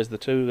 2 as the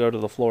two go to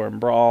the floor and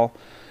brawl,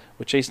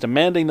 with Chase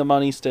demanding the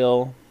money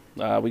still.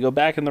 We go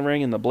back in the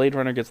ring, and the Blade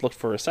Runner gets looked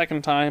for a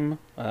second time,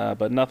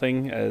 but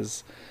nothing,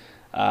 as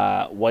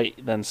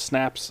White then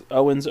snaps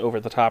Owens over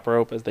the top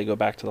rope as they go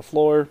back to the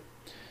floor.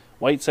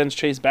 White sends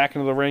Chase back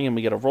into the ring, and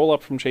we get a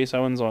roll-up from Chase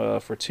Owens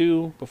for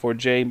 2 before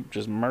Jay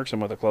just murks him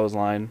with a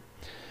clothesline.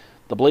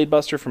 The Blade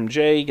Buster from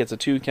Jay gets a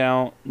 2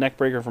 count,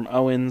 neckbreaker from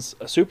Owens,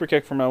 a super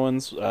kick from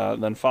Owens,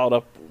 then followed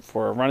up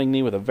for a running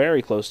knee with a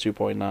very close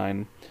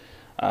 2.9.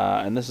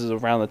 And this is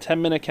around the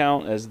 10-minute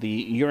count as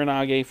the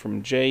Uranage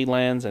from Jay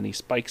lands, and he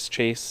spikes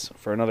Chase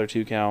for another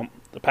 2 count.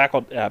 The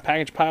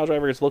package pile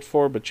driver gets looked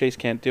for, but Chase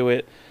can't do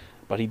it.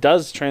 But he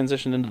does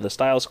transition into the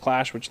Styles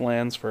Clash, which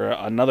lands for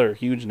another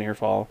huge near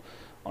fall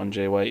on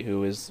Jay White,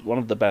 who is one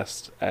of the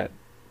best at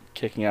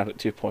kicking out at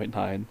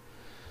 2.9.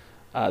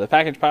 The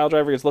package pile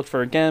driver gets looked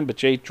for again, but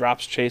Jay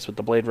drops Chase with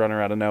the Blade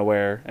Runner out of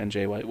nowhere, and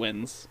Jay White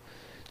wins.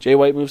 Jay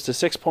White moves to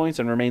 6 points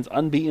and remains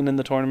unbeaten in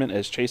the tournament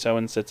as Chase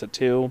Owens sits at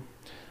 2.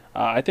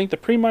 I think the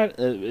pre-match,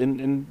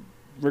 in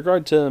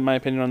regard to my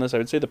opinion on this, I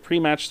would say the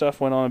pre-match stuff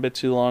went on a bit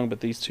too long, but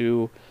these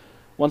two,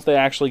 once they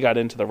actually got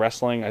into the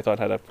wrestling, I thought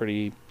had a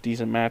pretty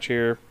decent match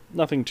here.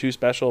 Nothing too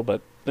special,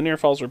 but the near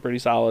falls were pretty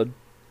solid.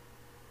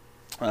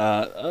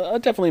 A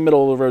definitely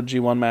middle-of-the-road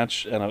G1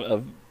 match and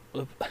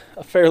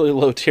a fairly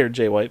low-tier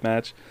Jay White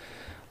match.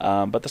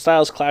 But the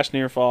Styles Clash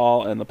near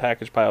fall and the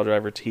package pile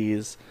driver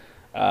tease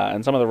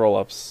and some of the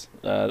roll-ups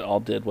all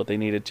did what they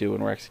needed to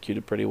and were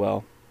executed pretty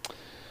well.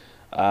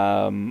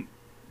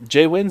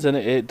 Jay wins, and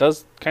it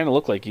does kind of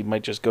look like he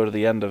might just go to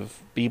the end of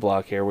B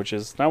block here, which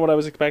is not what I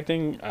was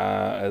expecting,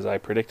 as I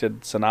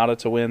predicted Sonata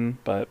to win,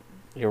 but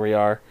here we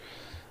are.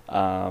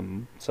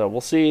 So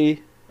we'll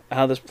see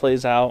how this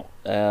plays out.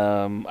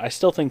 I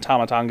still think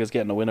Tama Tonga's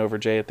getting a win over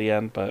Jay at the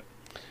end, but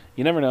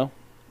you never know.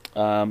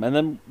 And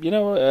then,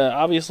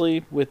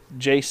 obviously, with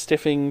Jay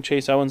stiffing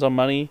Chase Owens on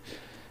money,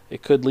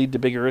 it could lead to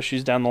bigger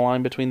issues down the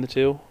line between the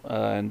two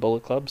and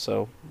Bullet Club,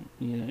 so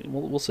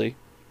we'll see.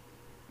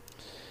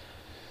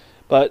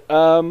 But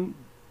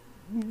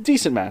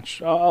decent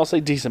match. I'll say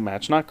decent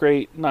match. Not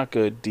great, not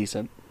good,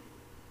 decent.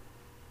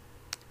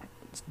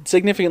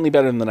 Significantly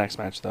better than the next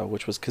match, though,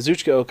 which was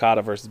Kazuchika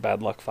Okada versus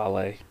Bad Luck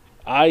Fale.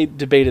 I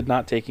debated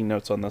not taking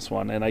notes on this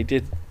one, and I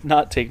did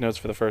not take notes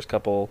for the first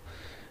couple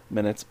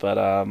minutes, but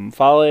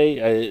Fale,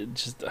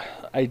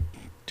 I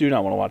do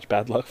not want to watch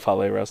Bad Luck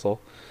Fale wrestle.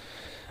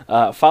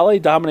 Fale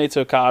dominates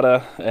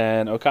Okada,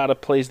 and Okada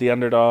plays the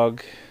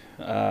underdog.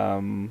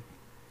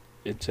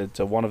 It's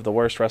one of the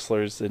worst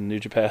wrestlers in New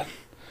Japan.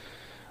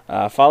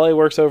 Fale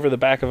works over the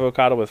back of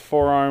Okada with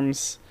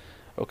forearms.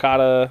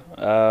 Okada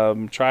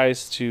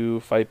tries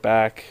to fight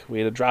back. We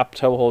had a drop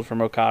toe hold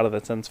from Okada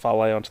that sends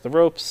Fale onto the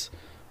ropes.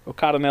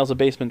 Okada nails a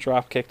basement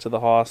drop kick to the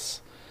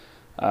Hoss.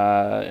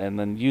 And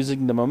then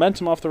using the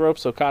momentum off the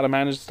ropes, Okada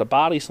manages to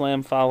body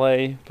slam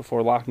Fale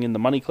before locking in the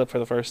money clip for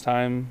the first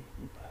time.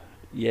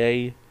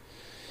 Yay.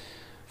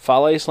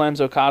 Fale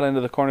slams Okada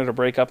into the corner to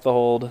break up the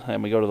hold,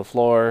 and we go to the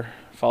floor.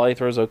 Fale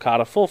throws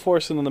Okada full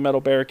force into the metal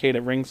barricade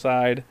at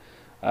ringside,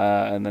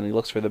 and then he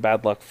looks for the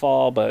Bad Luck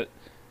Fall, but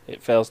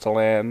it fails to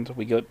land.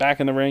 We get back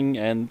in the ring,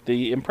 and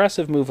the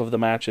impressive move of the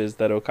match is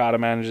that Okada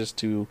manages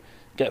to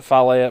get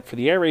Fale up for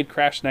the air raid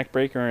crash neck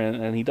breaker,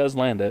 and he does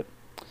land it.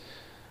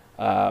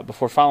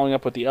 Before following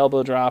up with the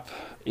elbow drop,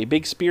 a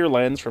big spear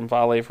lands from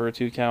Fale for a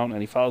 2 count,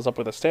 and he follows up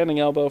with a standing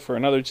elbow for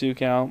another 2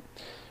 count.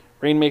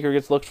 Rainmaker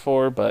gets looked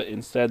for, but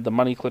instead the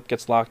money clip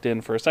gets locked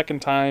in for a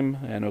second time,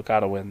 and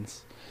Okada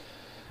wins.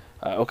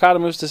 Okada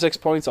moves to 6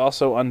 points,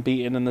 also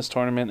unbeaten in this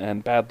tournament,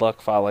 and Bad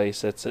Luck Fale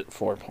sits at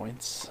 4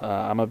 points.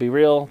 I'm going to be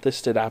real,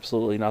 this did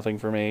absolutely nothing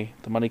for me.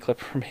 The money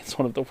clip remains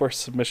one of the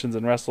worst submissions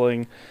in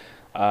wrestling,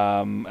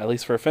 at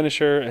least for a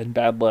finisher, and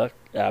Bad Luck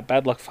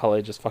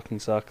Fale just fucking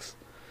sucks.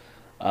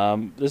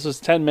 This was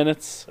 10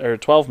 minutes, or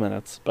 12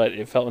 minutes, but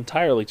it felt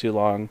entirely too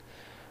long.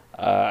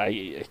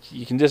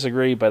 You can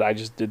disagree, but I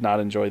just did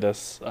not enjoy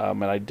this,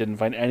 and I didn't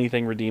find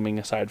anything redeeming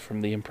aside from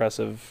the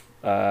impressive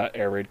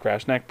air raid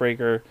crash neck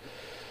breaker.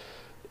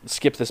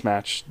 Skip this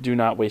match. Do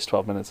not waste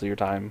 12 minutes of your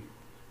time.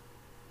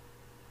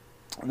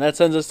 And that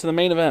sends us to the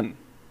main event,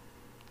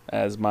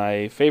 as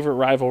my favorite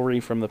rivalry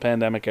from the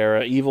pandemic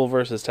era, Evil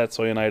versus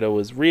Tetsuya Naito,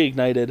 was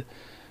reignited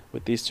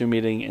with these two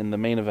meeting in the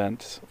main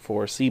event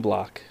for C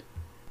Block.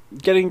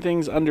 Getting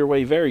things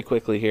underway very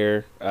quickly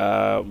here,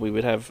 we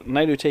would have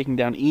Naito taking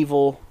down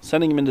Evil,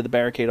 sending him into the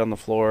barricade on the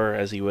floor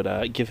as he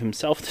would give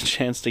himself the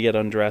chance to get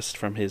undressed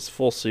from his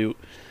full suit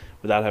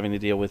without having to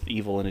deal with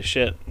Evil and his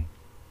shit.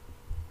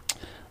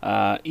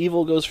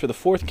 Evil goes for the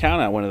 4th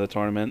countout win of the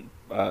tournament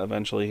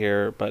eventually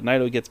here, but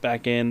Naito gets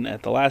back in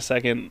at the last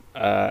second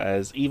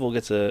as Evil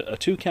gets a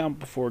 2 count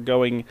before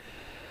going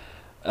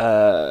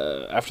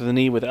after the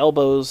knee with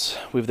elbows.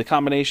 We have the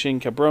combination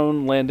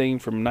Cabron landing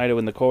from Naito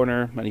in the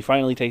corner, and he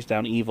finally takes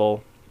down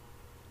Evil.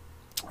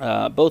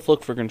 Both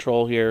look for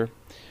control here,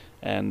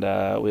 and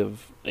we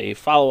have a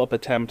follow-up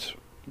attempt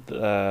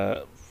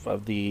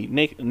of the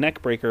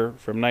neck breaker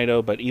from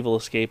Naito, but Evil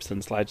escapes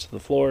and slides to the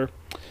floor.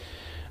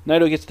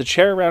 Naito gets the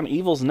chair around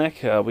Evil's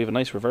neck. We have a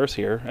nice reverse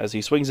here as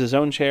he swings his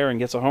own chair and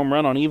gets a home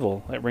run on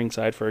Evil at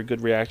ringside for a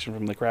good reaction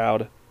from the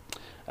crowd.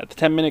 At the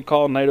 10-minute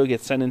call, Naito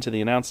gets sent into the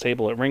announce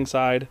table at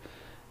ringside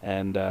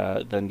and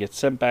then gets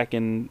sent back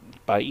in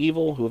by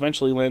Evil, who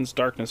eventually lands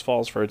Darkness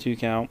Falls for a 2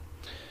 count.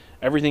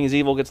 Everything is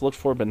Evil gets looked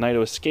for, but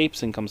Naito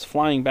escapes and comes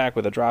flying back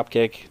with a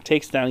dropkick,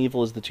 takes down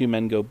Evil as the two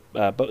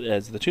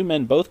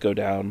men both go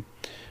down.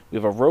 We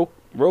have a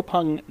rope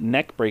hung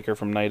neck breaker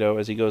from Naito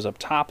as he goes up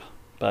top,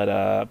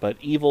 but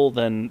Evil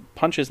then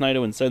punches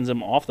Naito and sends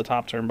him off the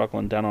top turnbuckle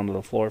and down onto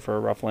the floor for a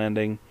rough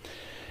landing.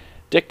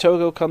 Dick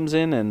Togo comes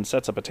in and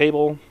sets up a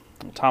table.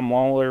 Tom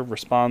Lawler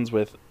responds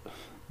with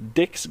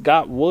 "Dick's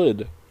got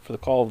wood" for the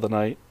call of the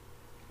night.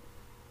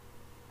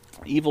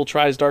 Evil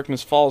tries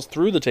Darkness Falls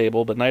through the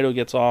table, but Naito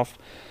gets off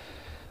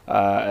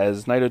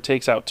as Naito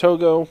takes out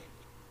Togo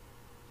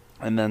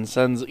and then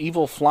sends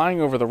Evil flying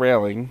over the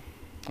railing.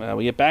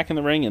 We get back in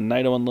the ring, and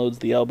Naito unloads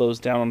the elbows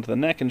down onto the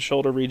neck and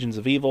shoulder regions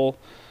of Evil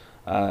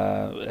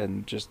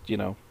and just,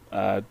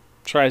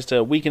 tries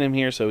to weaken him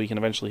here so he can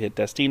eventually hit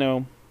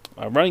Destino.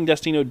 Running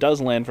Destino does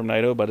land from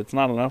Naito, but it's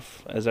not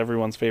enough, as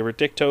everyone's favorite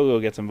Dick Togo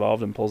gets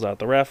involved and pulls out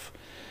the ref.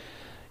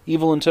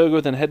 Evil and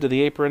Togo then head to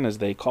the apron as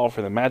they call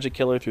for the Magic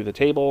Killer through the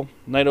table.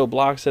 Naito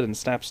blocks it and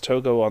snaps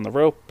Togo on the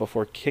rope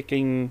before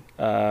kicking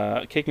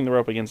the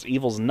rope against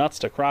Evil's nuts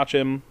to crotch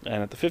him.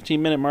 And at the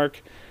 15-minute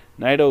mark,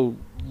 Naito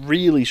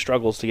really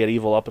struggles to get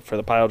Evil up for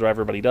the pile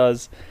driver, but he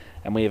does.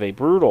 And we have a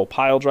brutal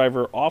pile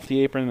driver off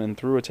the apron and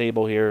through a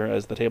table here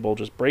as the table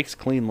just breaks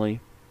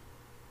cleanly.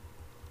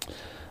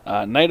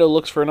 Naito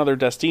looks for another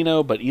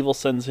Destino, but Evil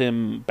sends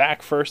him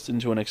back first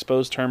into an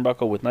exposed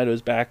turnbuckle with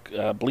Naito's back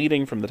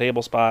bleeding from the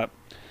table spot.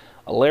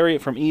 A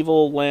lariat from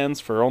Evil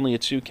lands for only a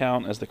 2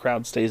 count as the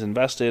crowd stays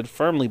invested,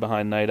 firmly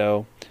behind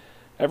Naito.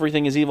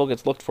 Everything is Evil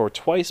gets looked for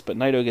twice, but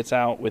Naito gets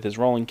out with his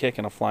rolling kick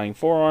and a flying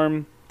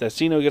forearm.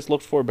 Destino gets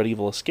looked for, but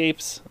Evil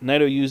escapes.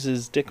 Naito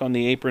uses Dick on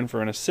the apron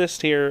for an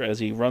assist here as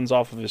he runs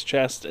off of his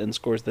chest and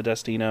scores the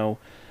Destino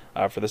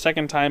for the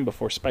second time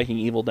before spiking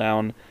Evil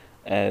down,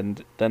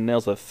 and then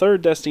nails the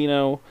third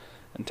Destino,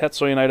 and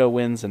Tetsuya Naito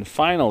wins and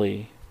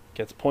finally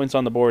gets points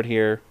on the board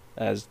here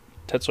as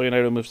Tetsuya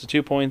Naito moves to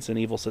 2 points and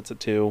Evil sits at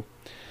 2.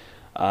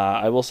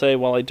 I will say,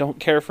 while I don't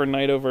care for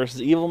Naito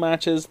versus Evil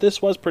matches,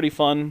 this was pretty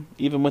fun,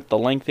 even with the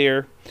length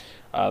here.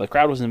 The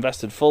crowd was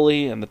invested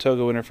fully, and the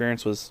Togo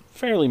interference was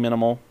fairly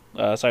minimal,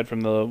 aside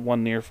from the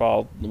one near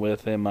fall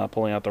with him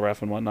pulling out the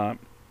ref and whatnot.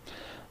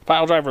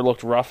 Pile driver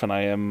looked rough, and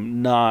I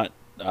am not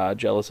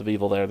jealous of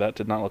Evil there. That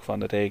did not look fun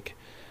to take.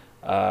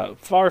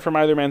 Far from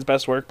either man's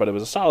best work, but it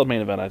was a solid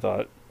main event, I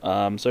thought.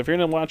 So if you're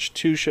going to watch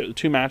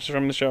two matches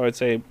from the show, I'd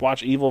say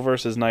watch Evil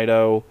versus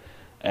Naito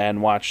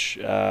and watch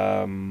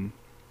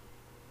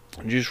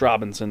Juice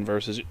Robinson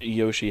versus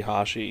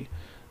Yoshihashi.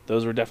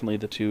 Those were definitely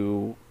the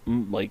two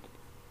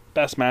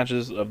best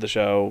matches of the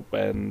show,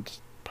 and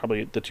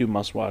probably the 2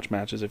 must-watch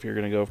matches if you're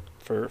going to go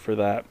for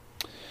that.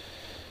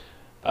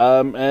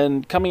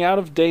 And coming out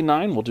of Day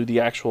 9, we'll do the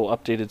actual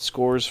updated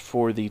scores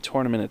for the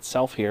tournament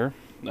itself here.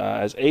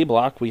 As A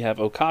block, we have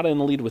Okada in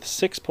the lead with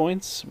 6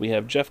 points. We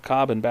have Jeff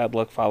Cobb and Bad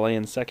Luck Fale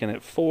in second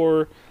at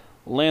 4.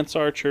 Lance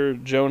Archer,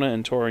 Jonah,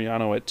 and Toru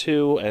Yano at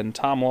 2. And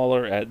Tom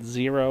Lawler at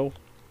 0.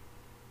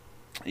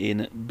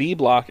 In B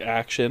block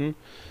action,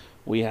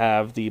 we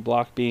have the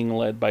block being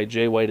led by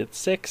Jay White at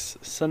 6.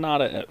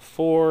 Sonata at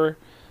 4.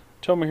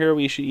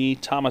 Tomohiro Ishii,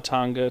 Tama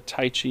Tonga,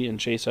 Taichi, and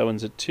Chase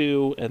Owens at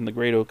 2. And the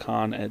Great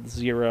Okan at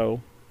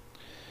 0.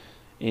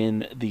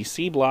 In the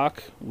C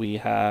block, we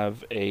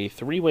have a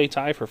 3-way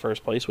tie for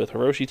first place with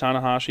Hiroshi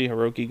Tanahashi,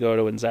 Hiroki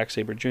Goto, and Zack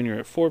Sabre Jr.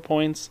 at 4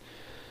 points.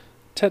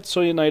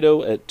 Tetsuya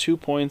Naito at 2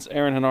 points,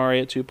 Aaron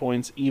Hanare at 2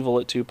 points, Evil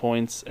at 2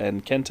 points,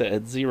 and Kenta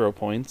at 0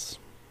 points.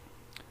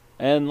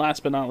 And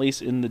last but not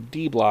least, in the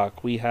D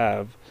block, we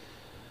have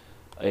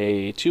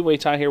a 2-way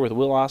tie here with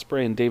Will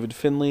Ospreay and David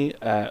Finlay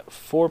at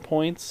 4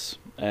 points.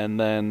 And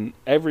then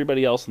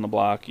everybody else in the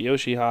block,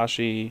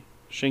 Yoshihashi,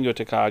 Shingo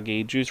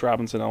Takagi, Juice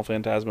Robinson, El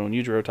Phantasmo, and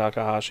Yujiro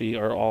Takahashi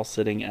are all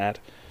sitting at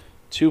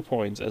 2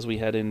 points as we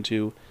head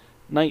into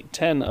Night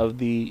 10 of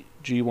the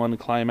G1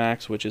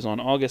 Climax, which is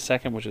on August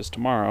 2nd, which is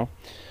tomorrow,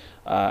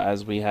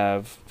 as we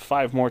have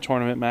 5 more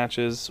tournament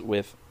matches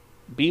with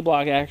B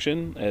block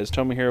action as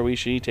Tomohiro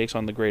Ishii takes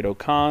on the Great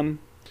Okan.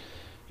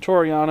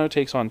 Toru Yano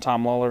takes on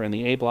Tom Lawler in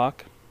the A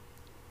block.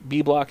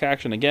 B block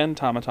action again,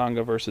 Tama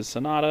Tonga versus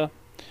Sonata.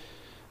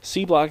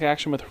 C block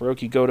action with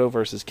Hiroki Goto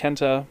versus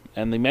Kenta,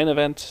 and the main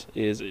event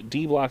is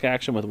D block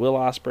action with Will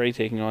Ospreay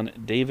taking on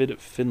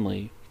David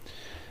Finlay.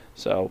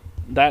 So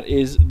that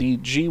is the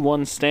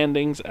G1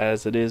 standings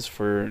as it is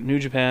for New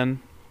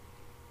Japan.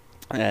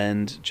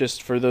 And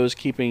just for those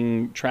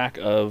keeping track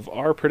of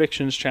our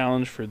predictions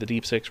challenge for the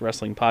Deep Six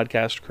Wrestling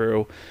Podcast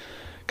crew,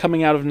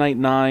 coming out of Night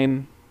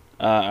 9,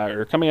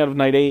 or coming out of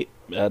Night 8,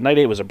 Night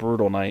 8 was a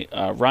brutal night.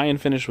 Ryan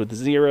finished with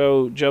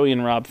 0. Joey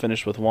and Rob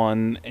finished with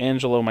 1.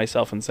 Angelo,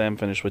 myself, and Sam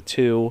finished with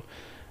 2.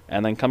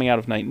 And then coming out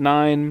of Night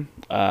 9,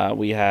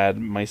 we had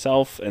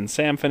myself and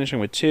Sam finishing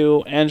with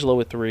 2. Angelo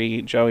with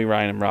 3. Joey,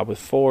 Ryan, and Rob with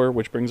 4,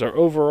 which brings our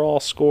overall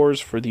scores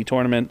for the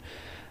tournament.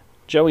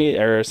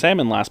 Sam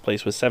in last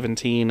place with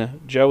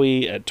 17,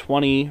 Joey at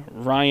 20,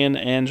 Ryan,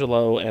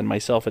 Angelo, and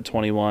myself at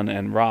 21,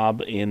 and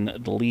Rob in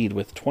the lead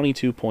with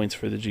 22 points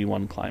for the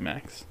G1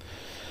 Climax.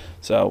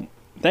 So,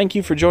 thank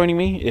you for joining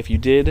me. If you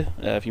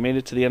made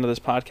it to the end of this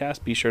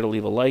podcast, be sure to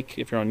leave a like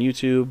if you're on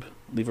YouTube,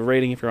 leave a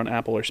rating if you're on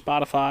Apple or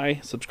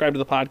Spotify, subscribe to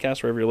the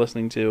podcast wherever you're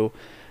listening to,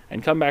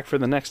 and come back for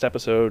the next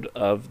episode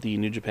of the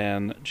New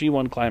Japan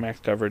G1 Climax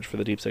coverage for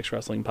the Deep Six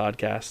Wrestling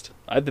Podcast.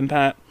 I've been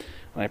Pat,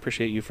 and I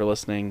appreciate you for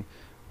listening.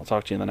 I'll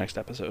talk to you in the next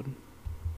episode.